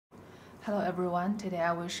Hello everyone, today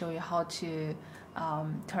I will show you how to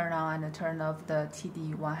turn on and turn off the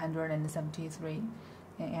TD173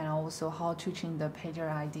 and also how to change the pager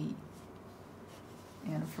ID.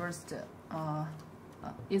 And first,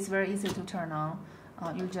 it's very easy to turn on.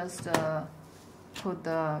 You just put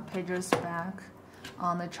the pagers back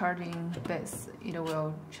on the charging base. It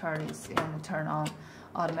will charge and turn on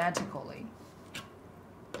automatically.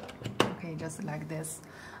 Okay, just like this.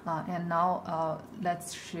 And now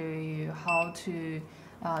let's show you how to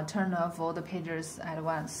turn off all the pagers at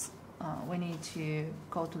once. We need to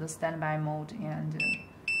go to the standby mode and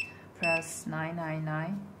press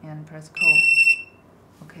 999 and press call.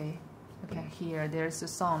 Okay, you can hear there's a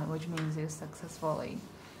sound, which means it's successfully.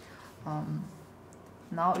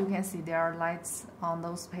 Now you can see there are lights on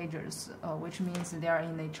those pagers, which means they are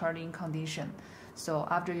in a charging condition. So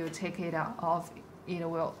after you take it off, it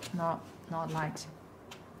will not light.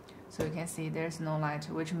 So you can see there's no light,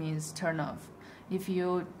 which means turn off. If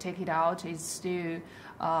you take it out, it still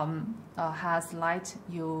has light,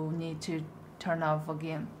 you need to turn off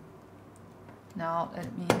again. Now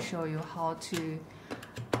let me show you how to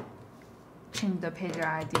change the pager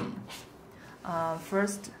ID.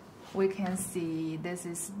 First, we can see this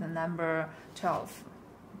is the number 12.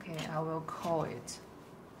 Okay, I will call it.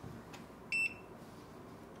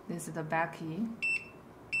 This is the back key.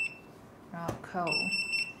 Now call.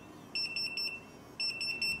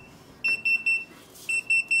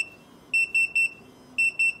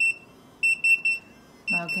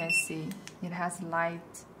 Now you can see it has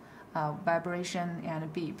light, vibration,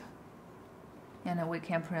 and beep. And we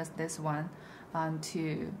can press this one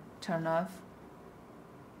to turn off.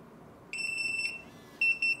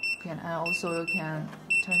 Okay, and also you can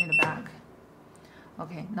turn it back.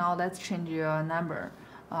 Okay, now let's change your number.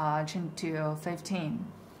 Change to 15.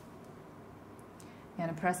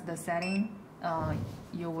 And press the setting.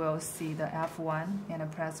 You will see the F1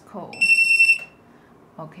 and press call.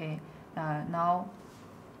 Okay, now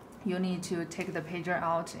you need to take the pager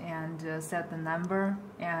out and set the number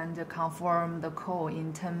and confirm the call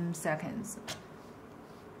in 10 seconds.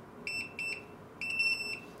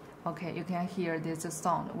 Okay, you can hear this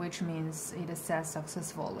sound, which means it is set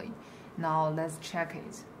successfully. Now let's check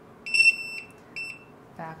it.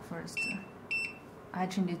 Back first. I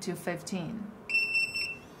changed it to 15.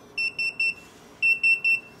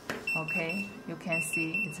 Okay, you can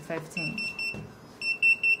see it's 15.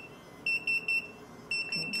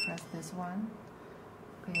 Press this one.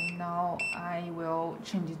 Okay, now I will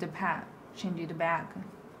change it back.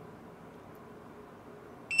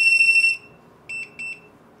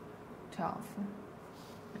 12.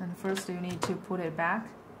 And first you need to put it back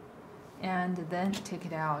and then take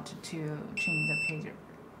it out to change the pager.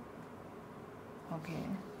 Okay,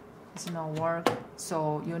 it's not work,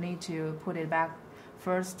 so you need to put it back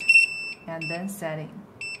first and then setting.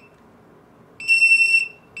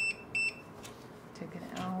 Take it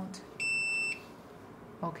out.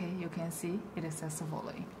 Okay, you can see it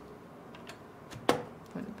successfully.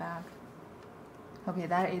 Put it back. Okay,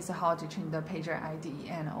 that is how to change the pager ID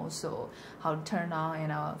and also how to turn on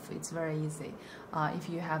and off. It's very easy. If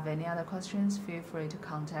you have any other questions, feel free to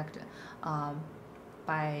contact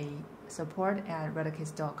by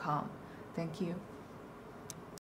support@retekess.com. Thank you.